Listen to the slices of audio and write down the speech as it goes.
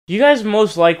You guys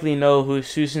most likely know who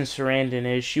Susan Sarandon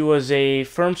is. She was a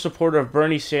firm supporter of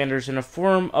Bernie Sanders and a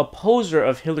firm opposer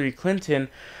of Hillary Clinton,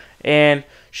 and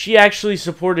she actually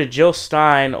supported Jill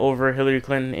Stein over Hillary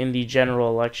Clinton in the general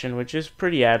election, which is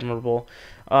pretty admirable.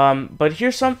 But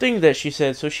here's something that she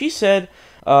said. So she said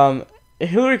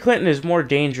Hillary Clinton is more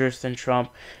dangerous than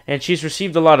Trump, and she's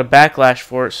received a lot of backlash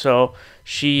for it, so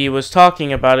she was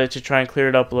talking about it to try and clear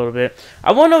it up a little bit.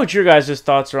 I want to know what your guys'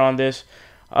 thoughts are on this.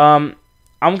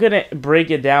 I'm going to break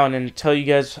it down and tell you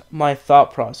guys my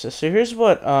thought process. So here's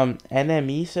what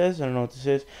NME says. I don't know what this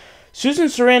is. Susan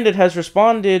Sarandon has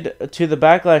responded to the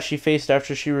backlash she faced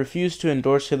after she refused to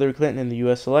endorse Hillary Clinton in the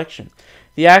U.S. election.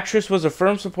 The actress was a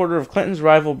firm supporter of Clinton's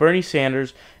rival Bernie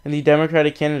Sanders in the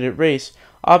Democratic candidate race,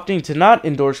 opting to not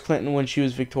endorse Clinton when she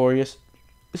was victorious,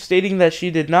 stating that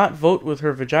she did not vote with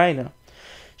her vagina.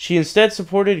 She instead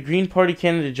supported Green Party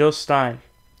candidate Jill Stein.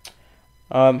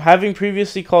 Having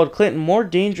previously called Clinton more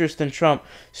dangerous than Trump,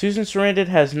 Susan Sarandon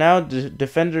has now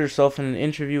defended herself in an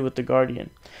interview with The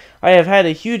Guardian. I have had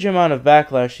a huge amount of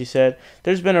backlash, she said.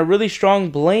 There's been a really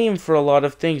strong blame for a lot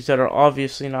of things that are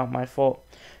obviously not my fault.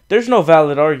 There's no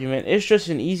valid argument. It's just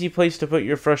an easy place to put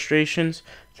your frustrations,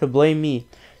 to blame me.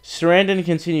 Sarandon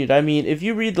continued, I mean, if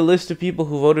you read the list of people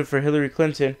who voted for Hillary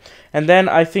Clinton, and then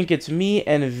I think it's me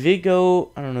and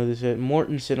Viggo, I don't know this is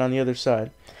Mortensen on the other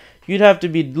side. You'd have to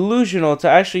be delusional to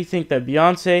actually think that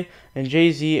Beyonce and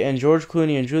Jay-Z and George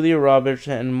Clooney and Julia Roberts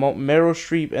and Meryl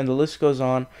Streep and the list goes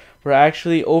on were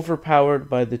actually overpowered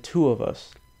by the two of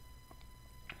us.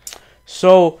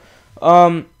 So,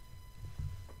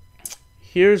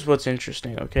 here's what's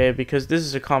interesting, okay, because this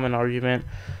is a common argument.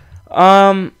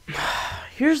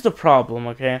 Here's the problem,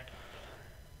 okay.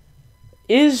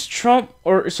 Is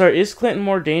Clinton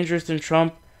more dangerous than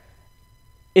Trump?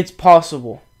 It's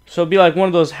possible. So it'd be like one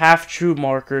of those half-true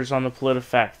markers on the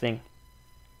PolitiFact thing.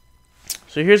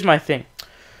 So here's my thing.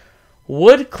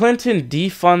 Would Clinton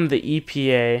defund the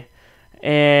EPA?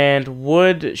 And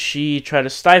would she try to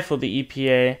stifle the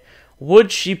EPA?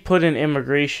 Would she put an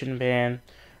immigration ban?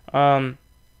 There's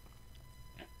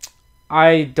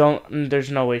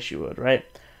no way she would, right?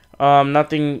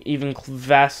 Nothing even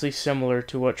vastly similar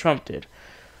to what Trump did.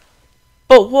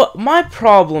 But what my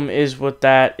problem is with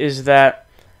that is that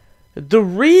the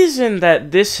reason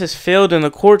that this has failed in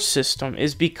the court system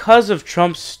is because of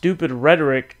Trump's stupid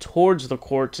rhetoric towards the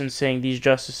courts and saying these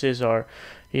judges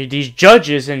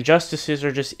and justices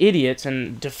are just idiots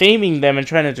and defaming them and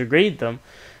trying to degrade them.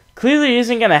 Clearly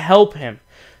isn't going to help him.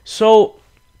 So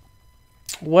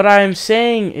what I'm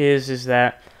saying is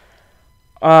that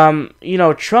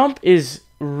Trump is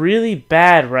really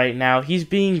bad right now. He's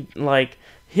being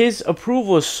his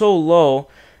approval is so low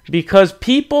because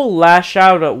people lash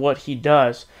out at what he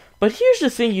does. But here's the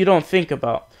thing you don't think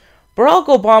about. Barack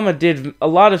Obama did a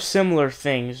lot of similar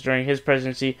things during his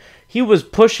presidency. He was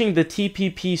pushing the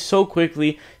TPP so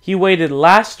quickly, he waited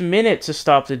last minute to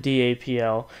stop the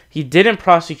DAPL. He didn't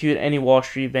prosecute any Wall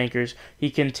Street bankers. He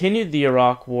continued the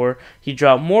Iraq War. He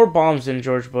dropped more bombs than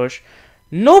George Bush.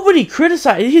 Nobody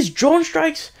criticized his drone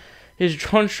strikes. His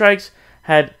drone strikes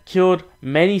had killed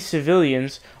many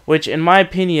civilians, which in my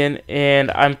opinion, and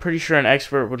I'm pretty sure an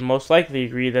expert would most likely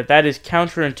agree, that is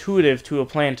counterintuitive to a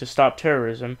plan to stop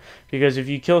terrorism, because if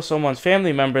you kill someone's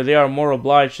family member, they are more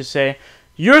obliged to say,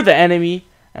 you're the enemy,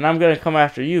 and I'm going to come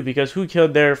after you, because who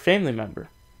killed their family member?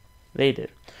 They did.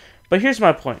 But here's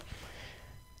my point.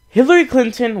 Hillary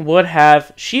Clinton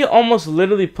she almost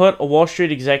literally put a Wall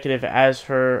Street executive as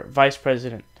her vice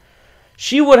president.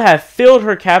 She would have filled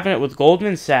her cabinet with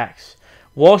Goldman Sachs,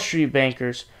 Wall Street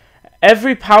bankers,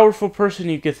 every powerful person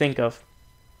you could think of.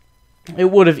 It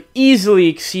would have easily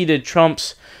exceeded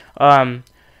Trump's the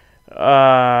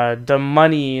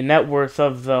money net worth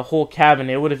of the whole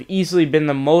cabinet. It would have easily been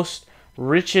the most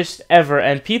richest ever,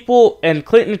 and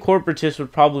Clinton corporatists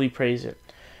would probably praise it.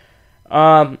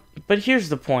 But here's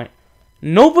the point.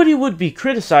 Nobody would be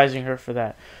criticizing her for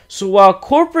that. So while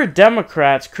corporate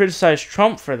Democrats criticize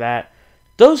Trump for that,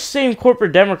 those same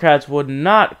corporate Democrats would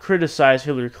not criticize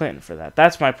Hillary Clinton for that.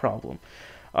 That's my problem.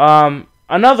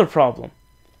 Another problem.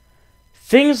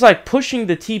 Things like pushing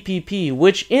the TPP,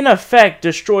 which in effect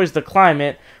destroys the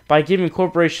climate by giving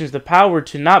corporations the power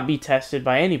to not be tested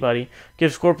by anybody,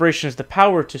 gives corporations the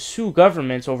power to sue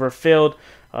governments over failed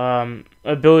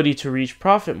ability to reach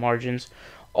profit margins.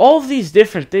 All of these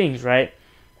different things, right?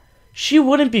 She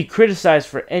wouldn't be criticized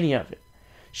for any of it.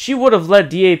 She would have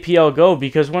let DAPL go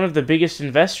because one of the biggest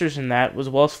investors in that was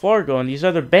Wells Fargo and these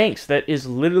other banks that is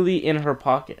literally in her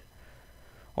pocket.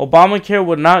 Obamacare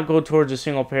would not go towards a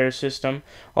single-payer system,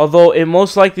 although it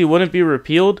most likely wouldn't be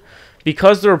repealed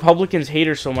because the Republicans hate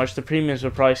her so much, the premiums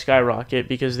would probably skyrocket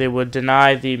because they would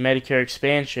deny the Medicare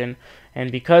expansion,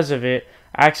 and because of it,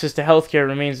 access to healthcare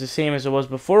remains the same as it was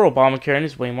before Obamacare and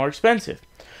is way more expensive.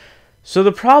 So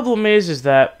the problem is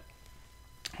that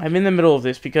I'm in the middle of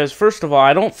this because, first of all,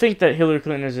 I don't think that Hillary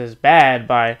Clinton is as bad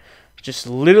by just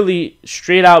literally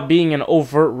straight out being an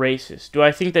overt racist. Do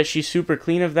I think that she's super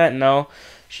clean of that? No.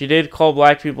 She did call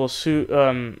black people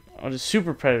super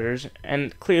predators,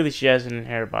 and clearly she has an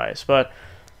inherent bias. But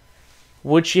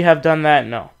would she have done that?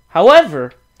 No.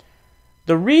 However,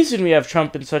 the reason we have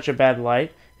Trump in such a bad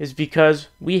light is because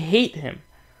we hate him.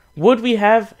 Would we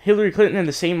have Hillary Clinton in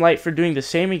the same light for doing the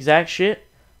same exact shit?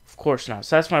 Of course not.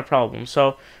 So that's my problem.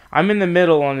 So I'm in the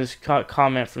middle on this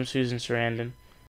comment from Susan Sarandon.